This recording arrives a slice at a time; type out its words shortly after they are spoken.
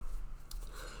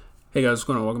Hey guys, what's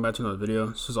going on? Welcome back to another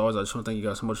video. So as always, I just want to thank you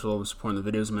guys so much for all the support in the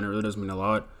videos, man. It really does mean a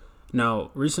lot.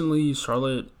 Now, recently,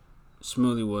 Charlotte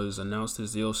Smoothie was announced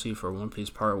as DLC for One Piece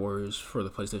Pirate Warriors for the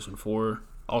PlayStation 4,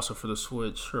 also for the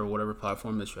Switch or whatever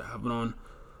platform that you have it on.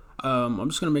 I'm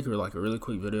just gonna make a really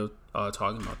quick video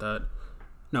talking about that.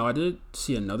 Now, I did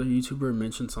see another YouTuber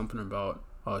mention something about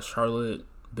Charlotte,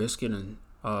 Biscuit, and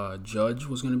Judge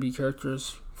was gonna be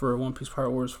characters for One Piece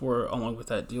Pirate Warriors 4, along with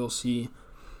that DLC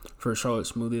for Charlotte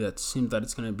Smoothie. That seems that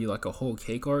it's gonna be like a whole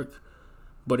cake arc,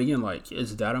 but again, like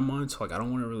it's data mined, so like I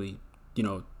don't want to really,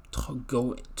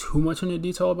 go too much into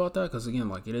detail about that because again,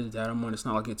 like it is data mined. It's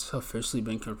not like it's officially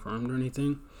been confirmed or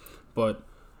anything. But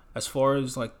as far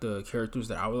as like the characters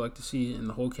that I would like to see in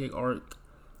the whole cake arc,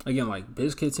 again, like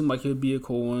Bizkit seemed like it would be a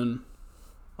cool one.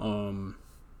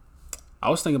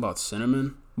 I was thinking about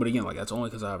Cinnamon, but again, like that's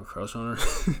only because I have a crush on her.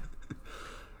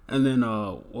 And then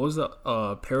what was the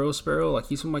Pero Sparrow? Like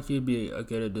he seemed like he'd be a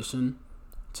good addition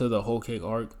to the whole cake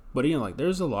arc. But again, like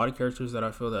there's a lot of characters that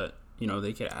I feel that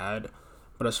they could add.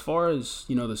 But as far as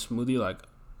the Smoothie, like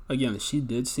again, she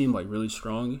did seem like really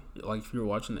strong. Like if you were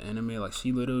watching the anime, like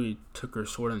she literally took her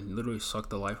sword and literally sucked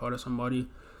the life out of somebody.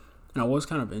 And I was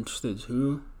kind of interested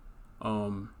too.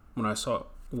 When I saw,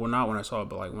 well, not when I saw it,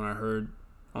 but like when I heard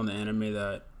on the anime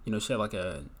that she had like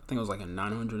I think it was like a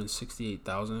 968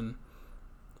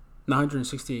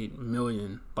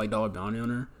 million like dollar bounty on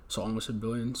her, so almost a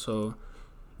billion. So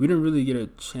we didn't really get a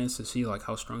chance to see like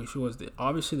how strong she was.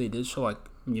 Obviously they did show like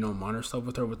minor stuff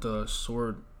with her with the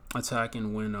sword attack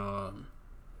and when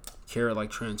Carrot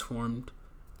like transformed.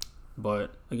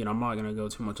 But again, I'm not gonna go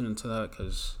too much into that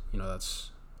because that's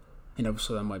an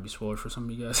episode that might be spoiled for some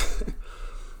of you guys.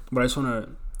 But I just want to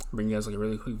bring you guys like a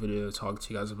really quick video to talk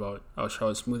to you guys about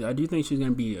Charlotte Smoothie. I do think she's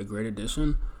gonna be a great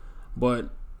addition, but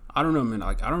I don't know, man.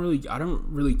 Like I don't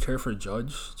really care for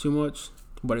Judge too much,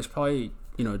 but it's probably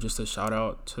just a shout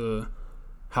out to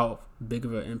how big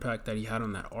of an impact that he had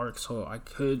on that arc. So I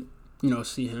could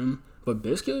see him, but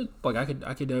Biscuit, like I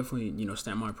could definitely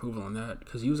stamp my approval on that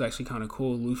because he was actually kind of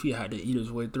cool. Luffy had to eat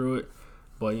his way through it,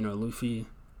 but Luffy's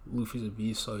a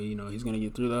beast, so he's gonna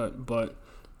get through that. But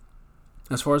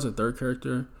as far as the third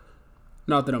character,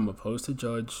 not that I'm opposed to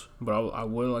Judge, but I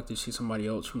would like to see somebody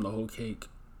else from the whole cake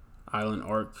Island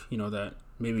arc, that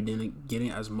maybe didn't get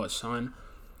as much shine.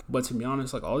 But to be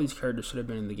honest, like all these characters should have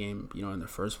been in the game, in the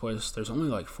first place. There's only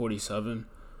like 47,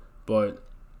 but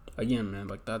again, man,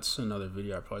 like that's another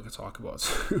video I probably could talk about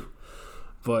too.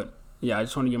 But yeah, I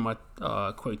just want to get my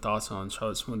quick thoughts on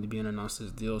Charlotte Smoothie being announced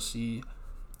as DLC.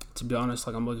 To be honest,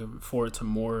 like I'm looking forward to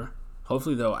more.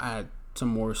 Hopefully they'll add some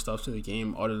more stuff to the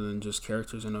game other than just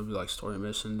characters, and it'll be like story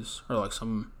missions or like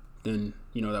something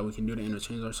that we can do to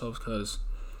interchange ourselves because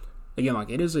again, like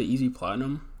it is an easy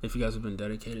platinum if you guys have been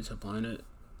dedicated to playing it,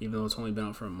 even though it's only been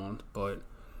out for a month. But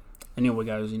anyway,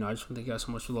 guys, I just want to thank you guys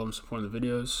so much for love and support in the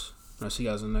videos. And I'll see you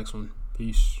guys in the next one.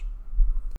 Peace.